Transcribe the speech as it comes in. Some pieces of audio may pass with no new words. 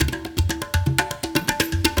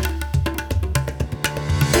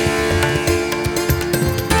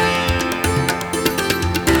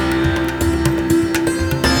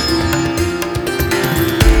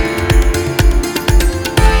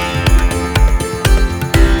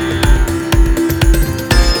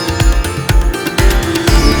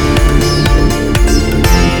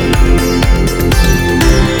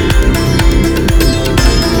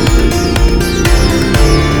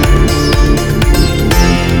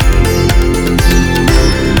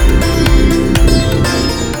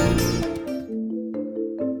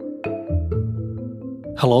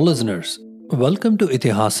Hello, listeners. Welcome to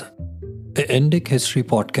Itihasa, a Indic history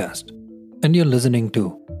podcast, and you're listening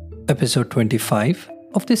to episode 25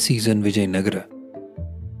 of the season Vijayanagara.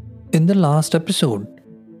 In the last episode,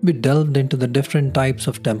 we delved into the different types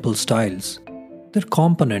of temple styles, their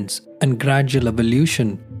components, and gradual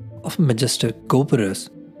evolution of majestic gopuras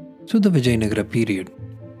through the Vijayanagara period,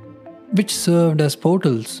 which served as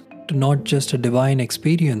portals to not just a divine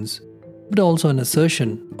experience but also an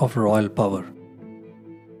assertion of royal power.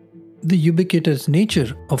 The ubiquitous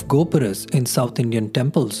nature of gopuras in South Indian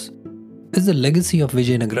temples is the legacy of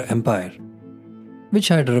Vijayanagara Empire, which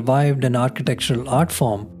had revived an architectural art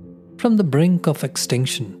form from the brink of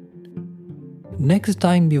extinction. Next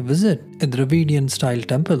time you visit a Dravidian-style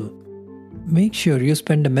temple, make sure you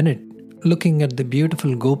spend a minute looking at the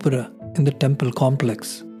beautiful gopura in the temple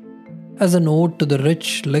complex as an ode to the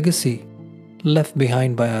rich legacy left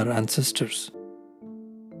behind by our ancestors.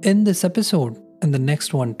 In this episode, and the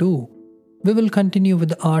next one too, we will continue with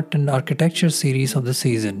the art and architecture series of the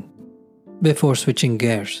season. Before switching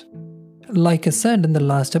gears, like I said in the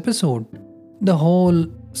last episode, the whole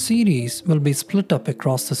series will be split up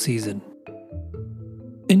across the season.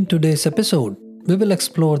 In today's episode, we will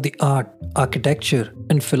explore the art, architecture,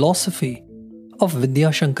 and philosophy of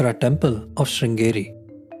Vidyashankara Temple of Sringeri,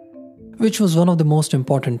 which was one of the most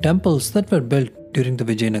important temples that were built during the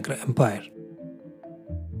Vijayanagara Empire.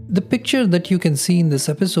 The picture that you can see in this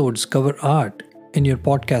episode's cover art in your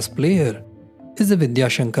podcast player is the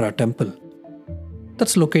Vidyashankara Temple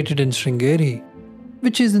that's located in Sringeri,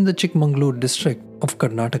 which is in the Chikmagalur district of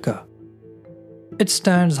Karnataka. It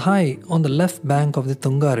stands high on the left bank of the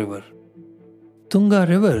Tunga River. Tunga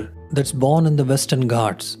River, that's born in the Western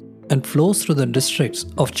Ghats and flows through the districts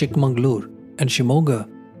of Chikmagalur and Shimoga,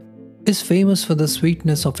 is famous for the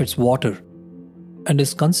sweetness of its water and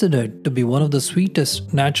is considered to be one of the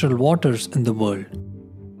sweetest natural waters in the world.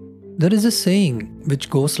 There is a saying which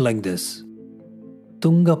goes like this: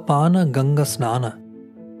 Tunga Pana Ganga Snana,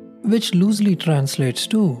 which loosely translates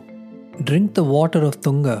to drink the water of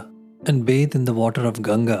Tunga and bathe in the water of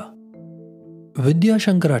Ganga.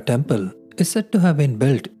 Vidyashankara Temple is said to have been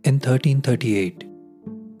built in 1338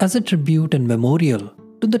 as a tribute and memorial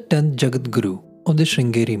to the 10th Jagadguru of the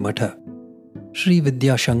Sringeri Matha, Sri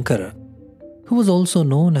Vidyashankara, who was also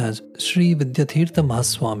known as Sri Vidyatirtha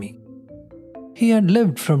Mahaswami. He had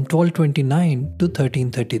lived from 1229 to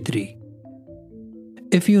 1333.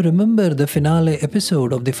 If you remember the finale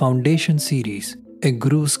episode of the Foundation series, A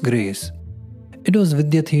Guru's Grace, it was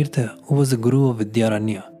Vidyatirtha who was the Guru of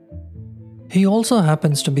Vidyaranya. He also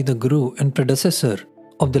happens to be the Guru and predecessor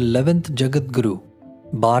of the 11th Jagadguru,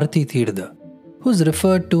 Bharati Tirtha, who is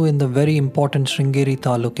referred to in the very important Sringeri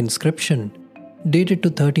Taluk inscription dated to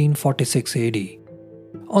 1346 AD,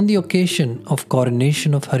 on the occasion of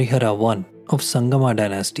coronation of Harihara I of Sangama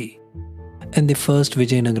dynasty and the first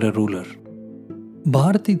Vijayanagara ruler.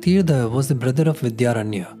 Bharati Tirtha was the brother of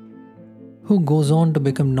Vidyaranya, who goes on to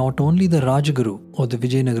become not only the Rajguru of the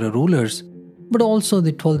Vijayanagara rulers, but also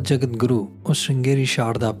the 12th Jagadguru of Sringeri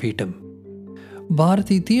Sharda Peetham.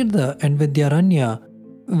 Bharati Tirtha and Vidyaranya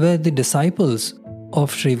were the disciples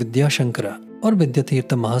of Sri Vidyashankara or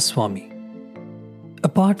Vidyatirtha Mahaswami.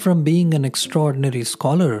 Apart from being an extraordinary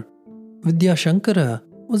scholar, Vidyashankara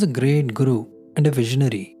was a great guru and a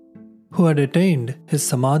visionary who had attained his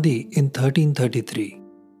samadhi in 1333.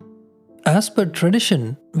 As per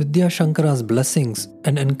tradition, Vidyashankara's blessings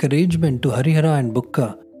and encouragement to Harihara and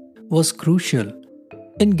Bukka was crucial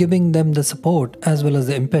in giving them the support as well as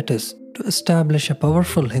the impetus to establish a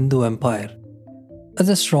powerful Hindu empire as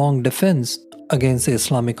a strong defense against the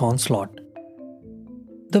Islamic onslaught.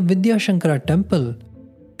 The Vidyashankara Temple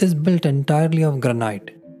is built entirely of granite,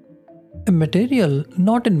 a material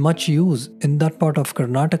not in much use in that part of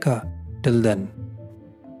Karnataka till then.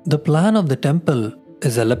 The plan of the temple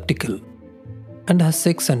is elliptical and has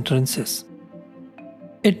 6 entrances.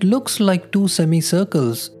 It looks like 2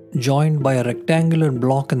 semicircles joined by a rectangular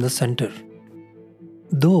block in the center.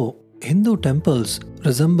 Though Hindu temples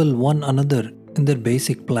resemble one another in their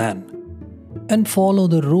basic plan and follow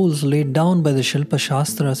the rules laid down by the Shilpa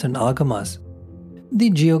Shastras and Agamas, the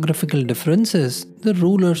geographical differences, the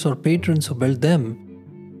rulers or patrons who built them,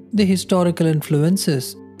 the historical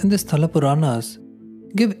influences, and the Sthala Puranas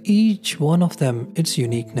give each one of them its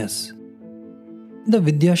uniqueness. The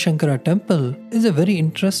Vidyashankara Temple is a very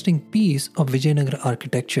interesting piece of Vijayanagara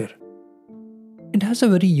architecture. It has a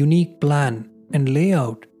very unique plan and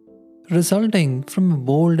layout, resulting from a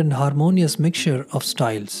bold and harmonious mixture of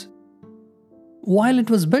styles. While it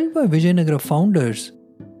was built by Vijayanagara founders,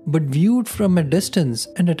 but viewed from a distance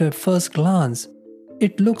and at a first glance,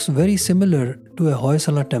 it looks very similar to a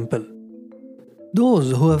Hoysala temple.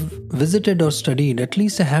 Those who have visited or studied at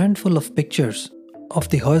least a handful of pictures of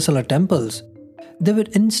the Hoysala temples, they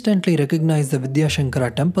would instantly recognize the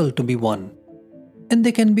Vidyashankara temple to be one, and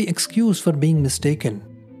they can be excused for being mistaken.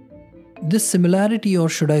 This similarity, or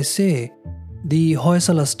should I say, the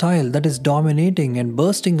Hoysala style that is dominating and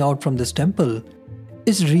bursting out from this temple,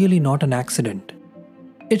 is really not an accident.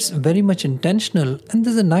 It's very much intentional, and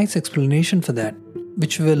there's a nice explanation for that,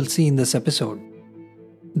 which we'll see in this episode.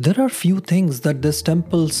 There are few things that this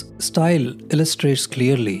temple's style illustrates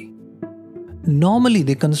clearly. Normally,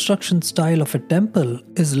 the construction style of a temple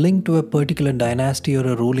is linked to a particular dynasty or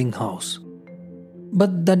a ruling house.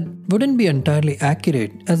 But that wouldn't be entirely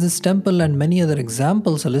accurate, as this temple and many other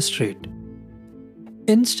examples illustrate.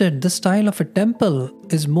 Instead, the style of a temple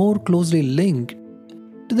is more closely linked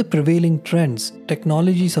to the prevailing trends,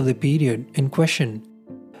 technologies of the period in question,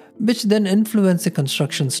 which then influence the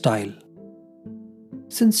construction style.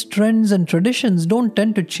 Since trends and traditions don't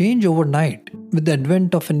tend to change overnight with the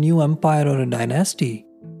advent of a new empire or a dynasty,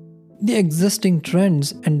 the existing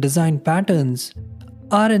trends and design patterns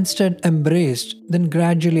are instead embraced, then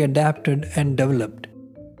gradually adapted and developed.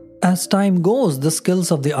 As time goes, the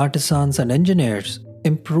skills of the artisans and engineers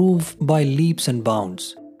improve by leaps and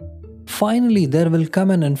bounds. Finally, there will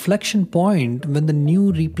come an inflection point when the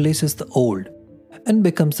new replaces the old and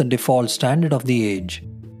becomes the default standard of the age.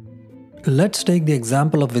 Let's take the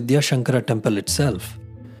example of Vidyashankara temple itself.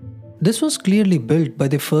 This was clearly built by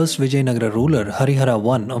the first Vijayanagara ruler Harihara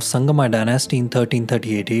I of Sangama dynasty in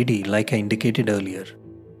 1338 AD, like I indicated earlier.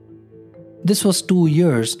 This was 2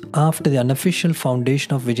 years after the unofficial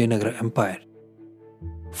foundation of Vijayanagara Empire.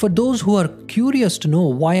 For those who are curious to know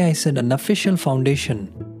why I said unofficial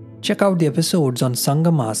foundation, check out the episodes on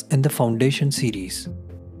Sangamas in the Foundation series.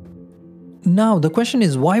 Now the question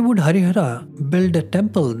is, why would Harihara build a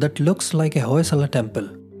temple that looks like a Hoysala temple?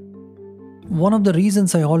 One of the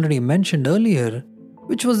reasons I already mentioned earlier,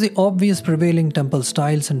 which was the obvious prevailing temple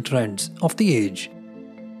styles and trends of the age.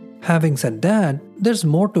 Having said that, there's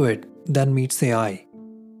more to it than meets the eye.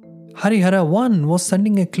 Harihara I was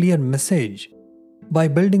sending a clear message by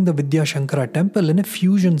building the Vidyashankara temple in a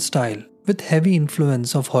fusion style with heavy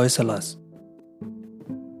influence of Hoysalas.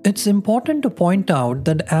 It's important to point out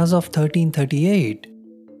that as of 1338,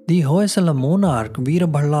 the Hoysala monarch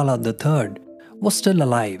Veerabhallala III was still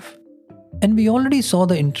alive, and we already saw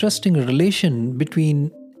the interesting relation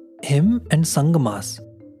between him and Sangamas,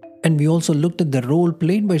 and we also looked at the role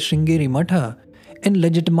played by Sringeri Matha in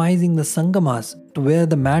legitimizing the Sangamas to wear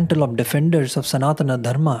the mantle of defenders of Sanatana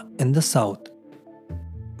Dharma in the south.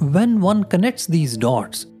 When one connects these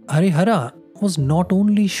dots, Harihara was not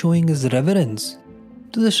only showing his reverence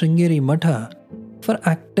to the Sringeri Matha for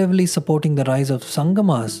actively supporting the rise of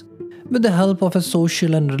Sangamas with the help of a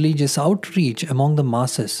social and religious outreach among the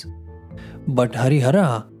masses, but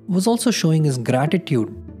Harihara was also showing his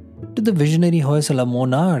gratitude to the visionary Hoysala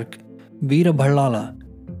monarch Veerabhallala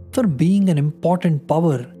for being an important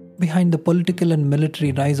power behind the political and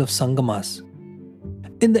military rise of Sangamas,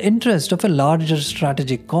 in the interest of a larger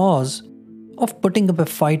strategic cause of putting up a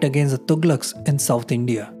fight against the Tughlaqs in South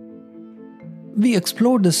India. We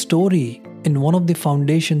explored this story in one of the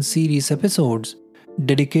Foundation series episodes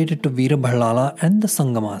dedicated to Veerabhallala and the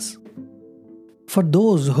Sangamas. For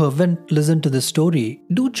those who haven't listened to this story,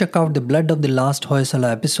 do check out the Blood of the Last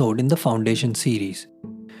Hoysala episode in the Foundation series.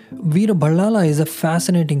 Veerabhallala is a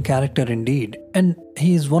fascinating character indeed, and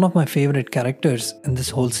he is one of my favorite characters in this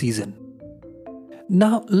whole season.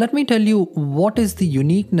 Now, let me tell you what is the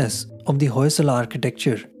uniqueness of the Hoysala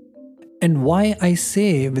architecture and why I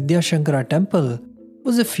say Vidyashankara temple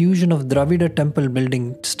was a fusion of Dravida temple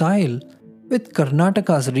building style with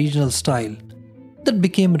Karnataka's regional style that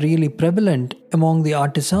became really prevalent among the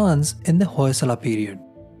artisans in the Hoysala period.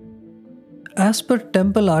 As per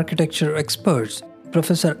temple architecture experts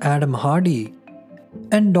Professor Adam Hardy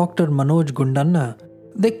and Dr. Manoj Gundanna,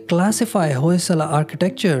 they classify Hoysala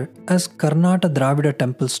architecture as Karnataka Dravida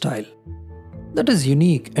temple style that is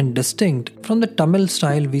unique and distinct from the Tamil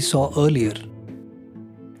style we saw earlier.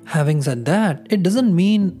 Having said that, it doesn't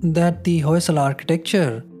mean that the Hoysala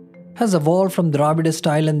architecture has evolved from Dravida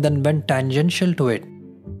style and then went tangential to it.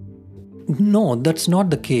 No, that's not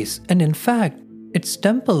the case, and in fact, its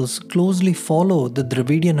temples closely follow the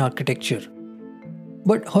Dravidian architecture.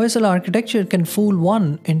 But Hoysala architecture can fool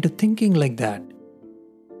one into thinking like that.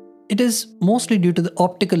 It is mostly due to the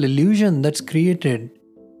optical illusion that's created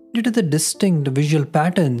due to the distinct visual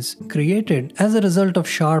patterns created as a result of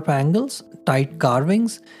sharp angles, tight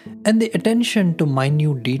carvings, and the attention to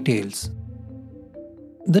minute details.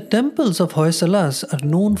 The temples of Hoysalas are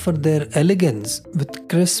known for their elegance with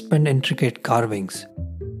crisp and intricate carvings.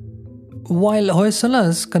 While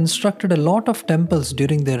Hoysalas constructed a lot of temples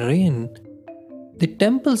during their reign, the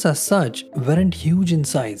temples as such weren't huge in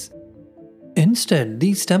size. Instead,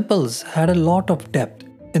 these temples had a lot of depth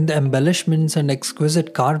in the embellishments and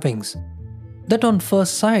exquisite carvings that on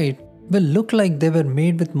first sight will look like they were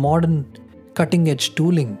made with modern cutting-edge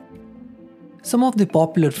tooling. Some of the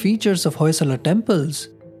popular features of Hoysala temples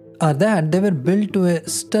are that they were built to a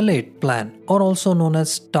stellate plan, or also known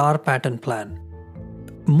as star pattern plan.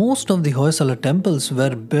 Most of the Hoysala temples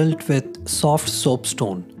were built with soft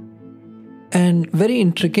soapstone and very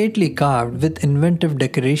intricately carved with inventive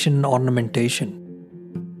decoration and ornamentation.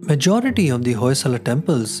 Majority of the Hoysala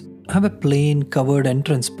temples have a plain covered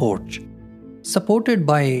entrance porch, supported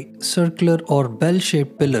by circular or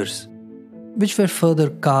bell-shaped pillars, which were further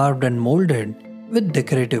carved and molded with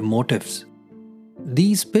decorative motifs.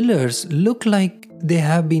 These pillars look like they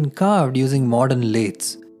have been carved using modern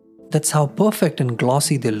lathes. That's how perfect and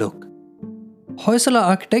glossy they look. Hoysala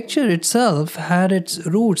architecture itself had its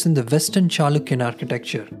roots in the Western Chalukyan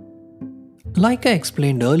architecture. Like I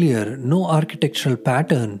explained earlier, no architectural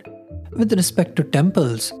pattern with respect to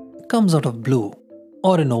temples comes out of blue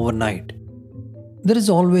or in overnight. There is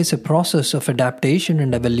always a process of adaptation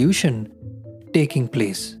and evolution taking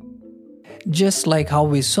place. Just like how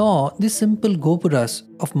we saw the simple gopuras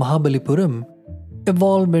of Mahabalipuram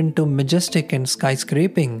evolve into majestic and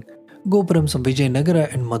skyscraping gopurams of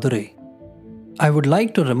Vijayanagara and Madurai. I would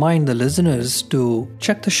like to remind the listeners to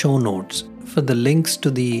check the show notes for the links to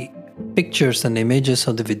the pictures and images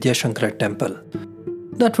of the Vidyashankara temple.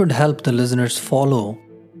 That would help the listeners follow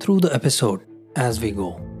through the episode as we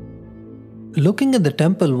go. Looking at the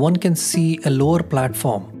temple, one can see a lower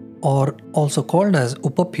platform, or also called as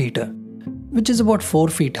Upapita, which is about 4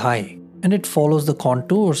 feet high, and it follows the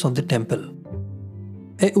contours of the temple.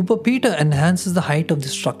 A Upapita enhances the height of the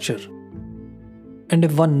structure. And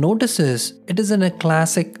if one notices, it is in a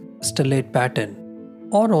classic stellate pattern,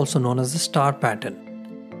 or also known as the star pattern.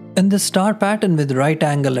 And the star pattern with right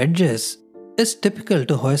angle edges is typical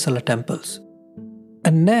to Hoysala temples.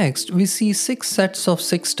 And next, we see 6 sets of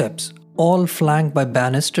 6 steps, all flanked by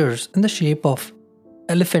banisters in the shape of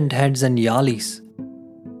elephant heads and yalis.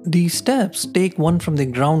 These steps take one from the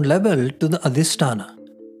ground level to the Adhisthana,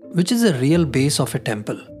 which is a real base of a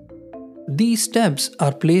temple. These steps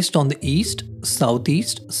are placed on the east,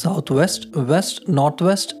 southeast, southwest, west,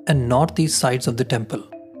 northwest, and northeast sides of the temple.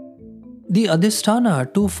 The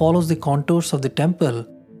Adhisthana too follows the contours of the temple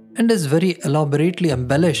and is very elaborately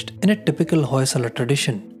embellished in a typical Hoysala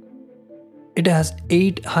tradition. It has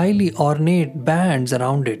 8 highly ornate bands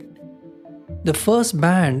around it. The first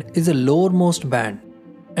band is a lowermost band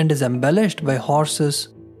and is embellished by horses,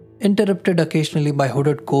 interrupted occasionally by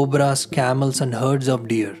hooded cobras, camels, and herds of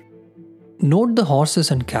deer. Note the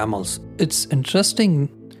horses and camels. It's interesting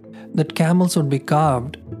that camels would be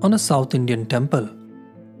carved on a South Indian temple.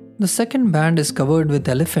 The second band is covered with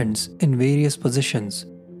elephants in various positions,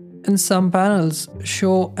 and some panels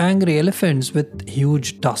show angry elephants with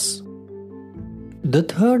huge tusks. The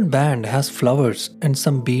third band has flowers and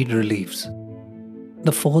some bead reliefs.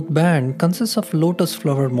 The fourth band consists of lotus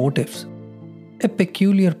flower motifs, a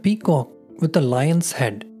peculiar peacock with a lion's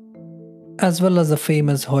head, as well as the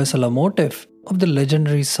famous Hoysala motif of the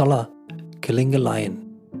legendary Sala killing a lion.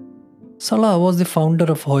 Sala was the founder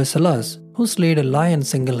of Hoysalas who slayed a lion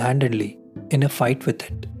single-handedly in a fight with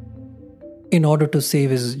it, in order to save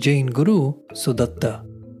his Jain guru Sudatta.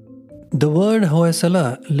 The word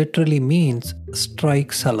Hoysala literally means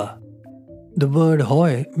strike Sala. The word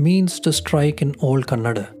Hoy means to strike in Old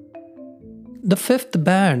Kannada. The fifth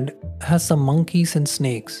band has some monkeys and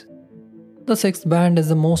snakes. The sixth band is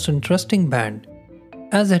the most interesting band,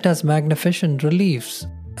 as it has magnificent reliefs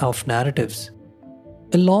of narratives.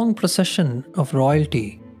 A long procession of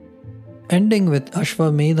royalty, ending with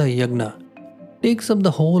Ashwamedha Yagna, takes up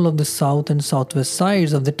the whole of the south and southwest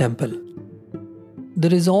sides of the temple.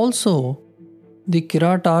 There is also the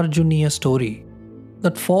Kiratarjuniya story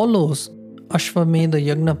that follows Ashwamedha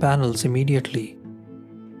Yagna panels immediately.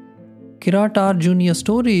 Kiratarjuniya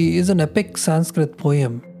story is an epic Sanskrit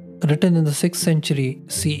poem written in the 6th century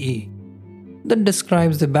CE that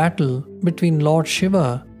describes the battle between Lord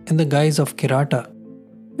Shiva in the guise of Kirata,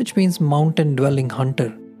 which means mountain-dwelling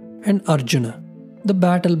hunter, and Arjuna. The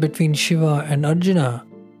battle between Shiva and Arjuna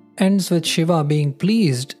ends with Shiva being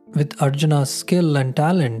pleased with Arjuna's skill and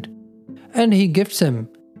talent, and he gifts him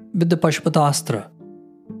with the Pashpatastra.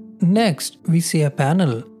 Next, we see a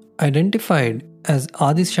panel identified as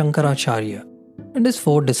Adi Shankaracharya and his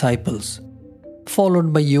 4 disciples,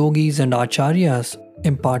 followed by yogis and acharyas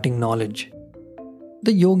imparting knowledge.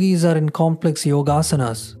 The yogis are in complex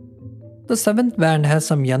yogasanas. The seventh band has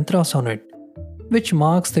some yantras on it, which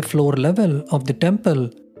marks the floor level of the temple,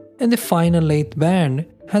 and the final eighth band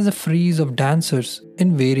has a frieze of dancers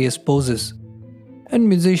in various poses, and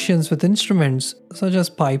musicians with instruments such as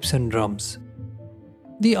pipes and drums.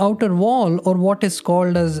 The outer wall, or what is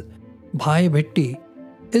called as Bhai Bhitti,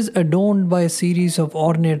 is adorned by a series of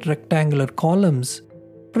ornate rectangular columns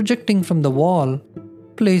projecting from the wall,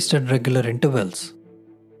 placed at regular intervals.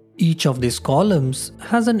 Each of these columns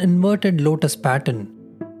has an inverted lotus pattern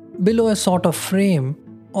below a sort of frame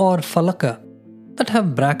or falaka that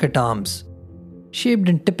have bracket arms, shaped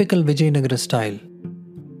in typical Vijayanagara style.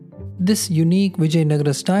 This unique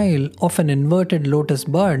Vijayanagara style of an inverted lotus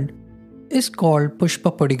bud is called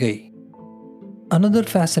Pushpa Padigai. Another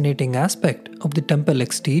fascinating aspect of the temple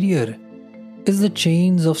exterior is the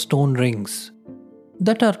chains of stone rings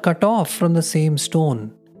that are cut off from the same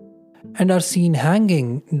stone and are seen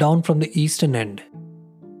hanging down from the eastern end.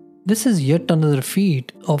 This is yet another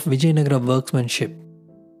feat of Vijayanagara workmanship.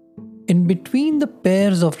 In between the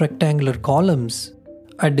pairs of rectangular columns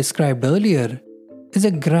I described earlier is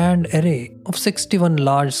a grand array of 61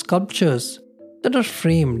 large sculptures that are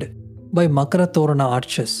framed by Makara Torana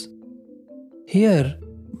arches. Here,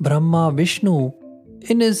 Brahma, Vishnu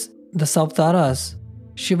in the Savtaras,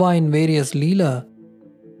 Shiva in various Leela,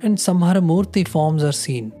 and Samhara Murti forms are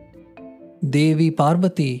seen. Devi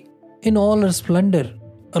Parvati in all her splendor,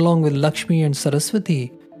 along with Lakshmi and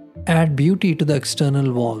Saraswati, add beauty to the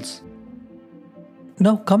external walls.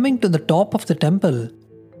 Now, coming to the top of the temple,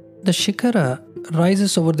 the Shikhara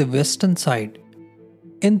rises over the western side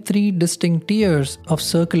in three distinct tiers of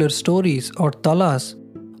circular stories or talas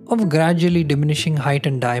of gradually diminishing height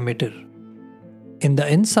and diameter. In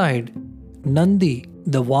the inside, Nandi,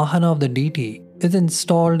 the Vahana of the deity, is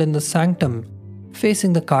installed in the sanctum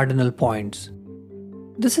facing the cardinal points.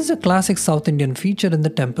 This is a classic South Indian feature in the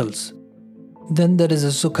temples. Then there is a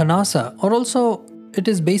Sukhanasa, or also it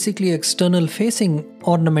is basically external facing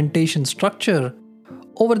ornamentation structure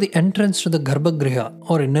over the entrance to the Garbhagriha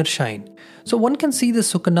or inner shrine. So one can see the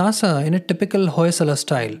Sukhanasa in a typical Hoysala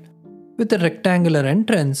style, with a rectangular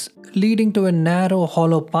entrance leading to a narrow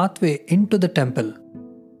hollow pathway into the temple.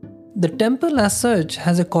 The temple as such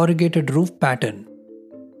has a corrugated roof pattern,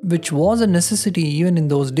 which was a necessity even in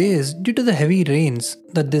those days due to the heavy rains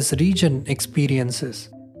that this region experiences.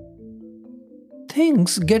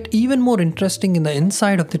 Things get even more interesting in the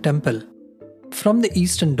inside of the temple, from the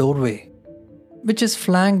eastern doorway, which is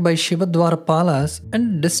flanked by Shivadwarapalas,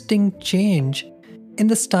 and a distinct change in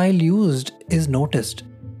the style used is noticed.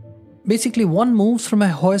 Basically, one moves from a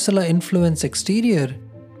Hoysala influenced exterior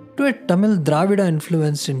to a Tamil Dravida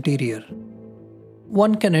influenced interior.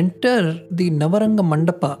 One can enter the Navaranga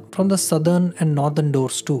Mandapa from the southern and northern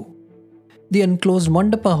doors too. The enclosed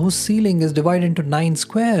Mandapa, whose ceiling is divided into 9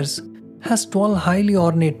 squares, has 12 highly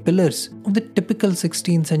ornate pillars of the typical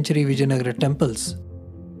 16th century Vijayanagara temples.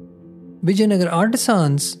 Vijayanagara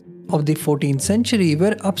artisans of the 14th century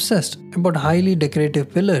were obsessed about highly decorative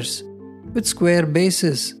pillars with square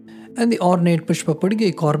bases and the ornate Pushpa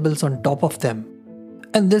Padigai corbels on top of them.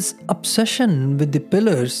 And this obsession with the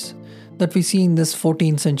pillars that we see in this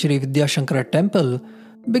 14th century Vidyashankara temple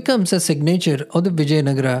becomes a signature of the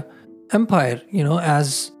Vijayanagara empire,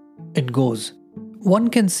 as it goes. One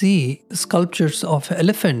can see sculptures of an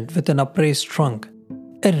elephant with an upraised trunk,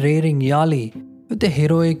 a rearing yali with a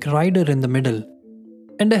heroic rider in the middle,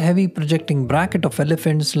 and a heavy projecting bracket of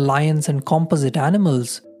elephants, lions, and composite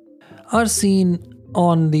animals are seen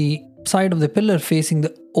on the side of the pillar facing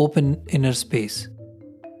the open inner space.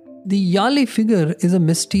 The Yali figure is a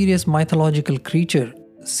mysterious mythological creature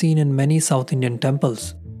seen in many South Indian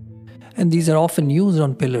temples, and these are often used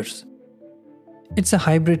on pillars. It's a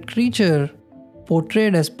hybrid creature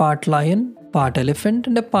portrayed as part lion, part elephant,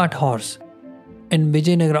 and a part horse, and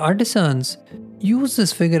Vijayanagara artisans use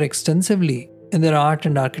this figure extensively in their art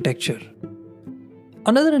and architecture.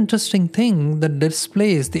 Another interesting thing that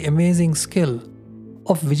displays the amazing skill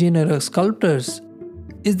of Vijayanagara sculptors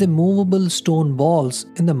is the movable stone balls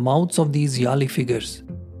in the mouths of these Yali figures.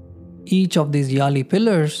 Each of these Yali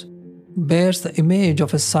pillars bears the image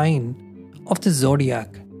of a sign of the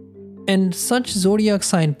zodiac, and such zodiac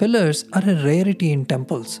sign pillars are a rarity in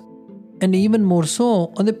temples, and even more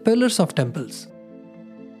so on the pillars of temples.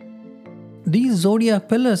 These zodiac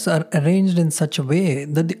pillars are arranged in such a way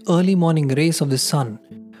that the early morning rays of the sun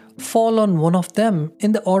fall on one of them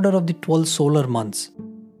in the order of the 12 solar months.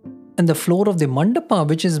 And the floor of the mandapa,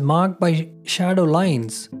 which is marked by shadow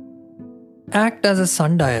lines, act as a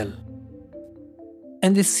sundial.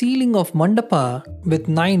 And the ceiling of mandapa with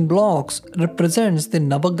 9 blocks represents the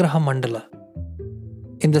Navagraha Mandala.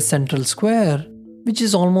 In the central square, which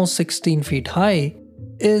is almost 16 feet high,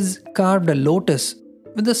 is carved a lotus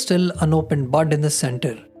with a still unopened bud in the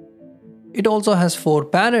center. It also has 4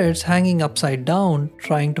 parrots hanging upside down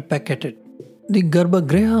trying to peck at it. The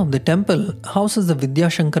Garbhagriha of the temple houses the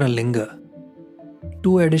Vidyashankara Linga.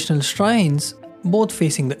 2 additional shrines, both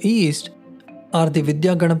facing the east, are the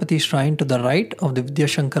Vidya Ganapati shrine to the right of the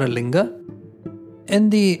Vidyashankara Linga and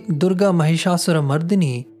the Durga Mahishasura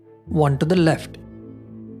Mardini one to the left.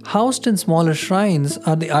 Housed in smaller shrines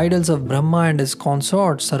are the idols of Brahma and his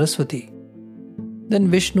consort Saraswati, then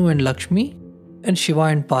Vishnu and Lakshmi, and Shiva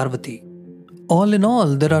and Parvati. All in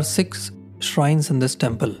all, there are 6 shrines in this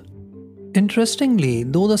temple. Interestingly,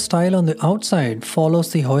 though the style on the outside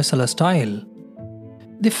follows the Hoysala style,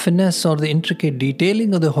 the finesse or the intricate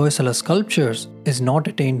detailing of the Hoysala sculptures is not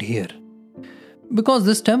attained here. Because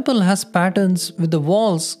this temple has patterns with the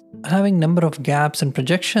walls having number of gaps and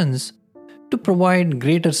projections to provide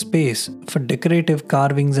greater space for decorative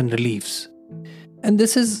carvings and reliefs. And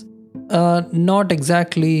this is not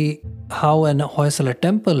exactly how an Hoysala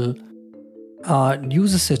temple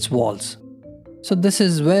uses its walls. So this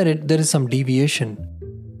is where there is some deviation.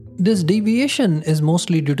 This deviation is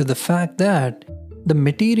mostly due to the fact that the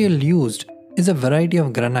material used is a variety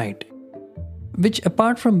of granite, which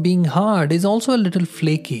apart from being hard is also a little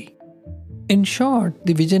flaky. In short,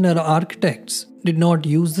 the Vijayanagara architects did not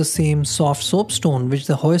use the same soft soapstone which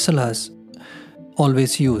the Hoysalas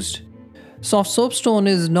always used. Soft soapstone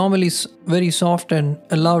is normally very soft and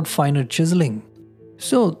allowed finer chiseling.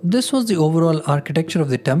 So this was the overall architecture of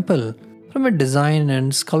the temple from a design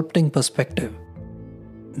and sculpting perspective.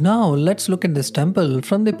 Now let's look at this temple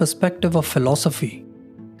from the perspective of philosophy.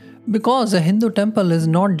 Because a Hindu temple is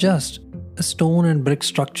not just a stone and brick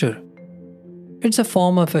structure. It's a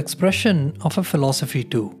form of expression of a philosophy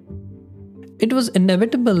too. It was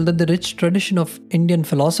inevitable that the rich tradition of Indian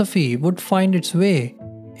philosophy would find its way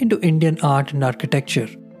into Indian art and architecture.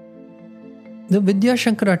 The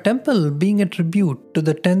Vidyashankara temple, being a tribute to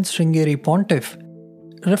the 10th Sringeri pontiff,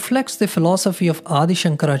 reflects the philosophy of Adi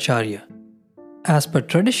Shankaracharya. As per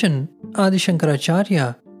tradition, Adi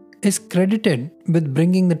Shankaracharya is credited with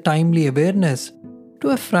bringing the timely awareness to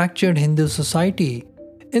a fractured Hindu society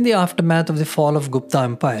in the aftermath of the fall of Gupta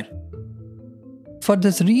Empire. For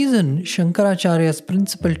this reason, Shankaracharya's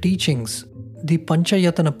principal teachings, the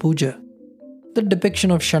Panchayatana Puja, the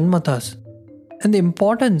depiction of Shanmatas, and the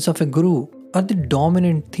importance of a guru are the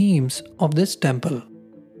dominant themes of this temple.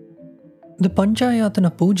 The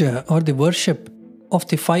Panchayatana Puja, or the worship of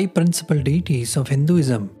the 5 principal deities of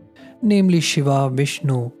Hinduism, namely Shiva,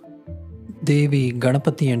 Vishnu, Devi,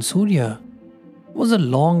 Ganapati and Surya, was a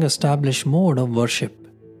long established mode of worship.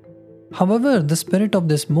 However, the spirit of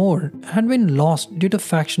this mode had been lost due to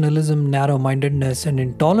factionalism, narrow-mindedness and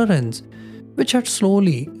intolerance, which had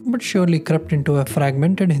slowly but surely crept into a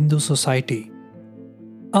fragmented Hindu society.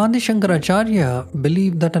 Adi Shankaracharya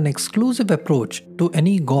believed that an exclusive approach to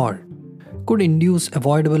any god could induce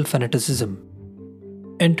avoidable fanaticism.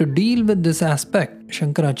 And to deal with this aspect,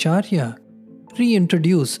 Shankaracharya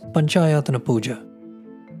reintroduced Panchayatana Puja.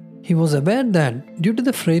 He was aware that due to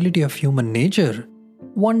the frailty of human nature,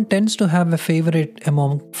 one tends to have a favorite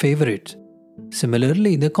among favorites.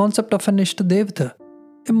 Similarly, the concept of an Ishtadevata,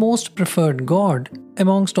 a most preferred god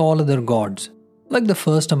amongst all other gods, like the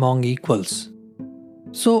first among equals.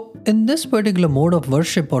 So, in this particular mode of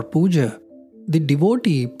worship or puja, the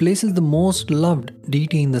devotee places the most loved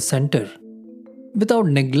deity in the center, without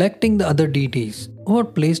neglecting the other deities who are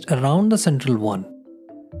placed around the central one.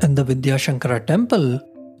 And the Vidyashankara temple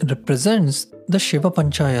represents the Shiva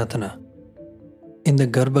Panchayatana. In the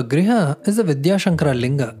Garbhagriha is the Vidyashankara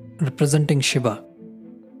Linga representing Shiva.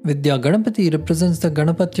 Vidya Ganapati represents the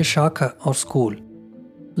Ganapatya Shakha or school.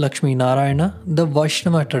 Lakshmi Narayana, the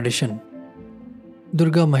Vaishnava tradition.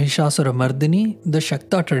 Durga Mahishasura Mardini, the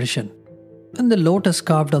Shakta tradition. And the lotus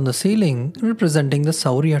carved on the ceiling representing the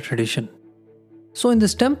Saurya tradition. So in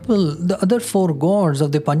this temple, the other 4 gods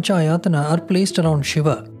of the Panchayatana are placed around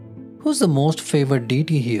Shiva, who is the most favored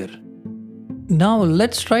deity here. Now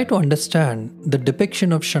let's try to understand the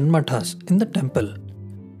depiction of Shanmatas in the temple.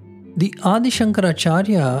 The Adi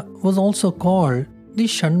Shankaracharya was also called the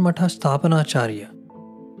Shanmata Sthapanacharya.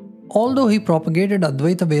 Although he propagated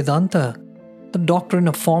Advaita Vedanta, the doctrine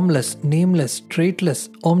of formless, nameless, traitless,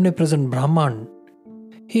 omnipresent Brahman,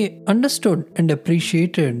 he understood and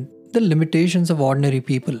appreciated the limitations of ordinary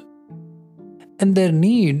people and their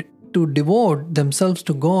need to devote themselves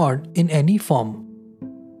to God in any form,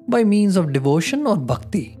 by means of devotion or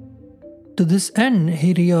bhakti. To this end,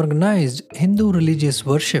 he reorganized Hindu religious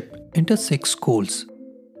worship into 6 schools: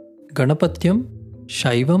 Ganapatyam,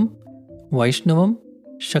 Shaivam, Vaishnavam,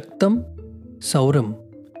 Shaktam, Sauram,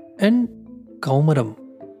 and Kaumaram.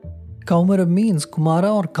 Kaumaram means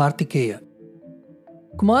Kumara or Kartikeya.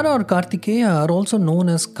 Kumara or Kartikeya are also known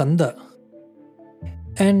as Kanda.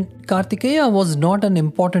 And Kartikeya was not an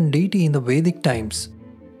important deity in the Vedic times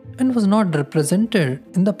and was not represented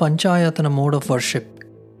in the Panchayatana mode of worship.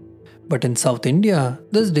 But in South India,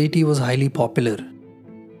 this deity was highly popular.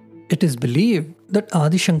 It is believed that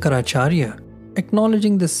Adi Shankaracharya,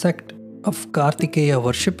 acknowledging this sect of Kartikeya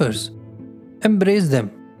worshippers, embraced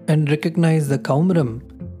them and recognized the Kaumaram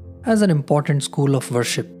as an important school of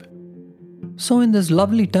worship. So in this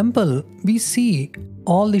lovely temple, we see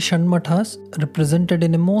all the Shanmathas represented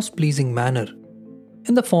in a most pleasing manner,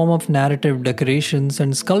 in the form of narrative decorations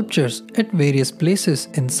and sculptures at various places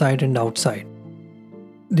inside and outside.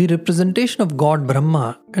 The representation of God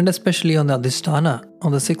Brahma, and especially on the Adhisthana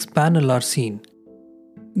on the sixth panel, are seen.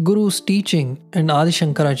 Guru's teaching and Adi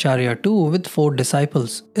Shankaracharya too with 4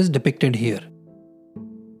 disciples is depicted here.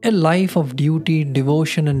 A life of duty,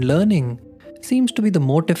 devotion and learning seems to be the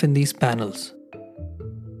motive in these panels.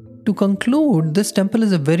 To conclude, this temple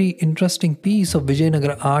is a very interesting piece of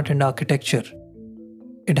Vijayanagara art and architecture.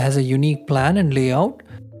 It has a unique plan and layout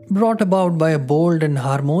brought about by a bold and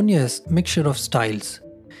harmonious mixture of styles,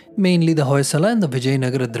 mainly the Hoysala and the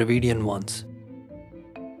Vijayanagara Dravidian ones.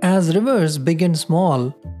 As rivers, big and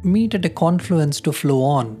small, meet at a confluence to flow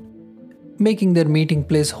on, making their meeting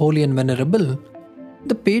place holy and venerable,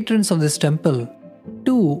 the patrons of this temple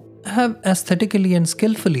too have aesthetically and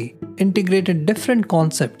skillfully integrated different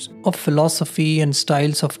concepts of philosophy and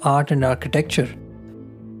styles of art and architecture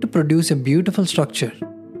to produce a beautiful structure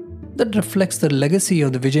that reflects the legacy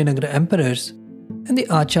of the Vijayanagara emperors and the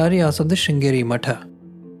acharyas of the Sringeri Matha,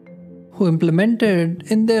 who implemented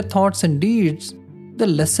in their thoughts and deeds the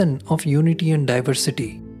lesson of unity and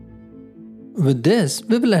diversity. With this,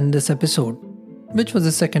 we will end this episode, which was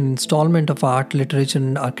the second installment of our Art, Literature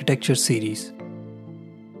and Architecture series.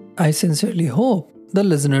 I sincerely hope the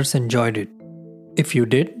listeners enjoyed it. If you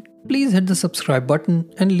did, please hit the subscribe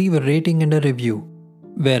button and leave a rating and a review,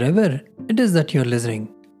 wherever it is that you're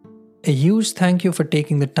listening. A huge thank you for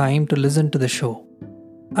taking the time to listen to the show.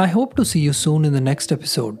 I hope to see you soon in the next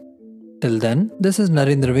episode. Till then, this is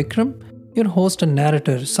Narendra Vikram, your host and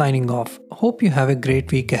narrator, signing off. Hope you have a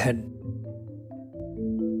great week ahead.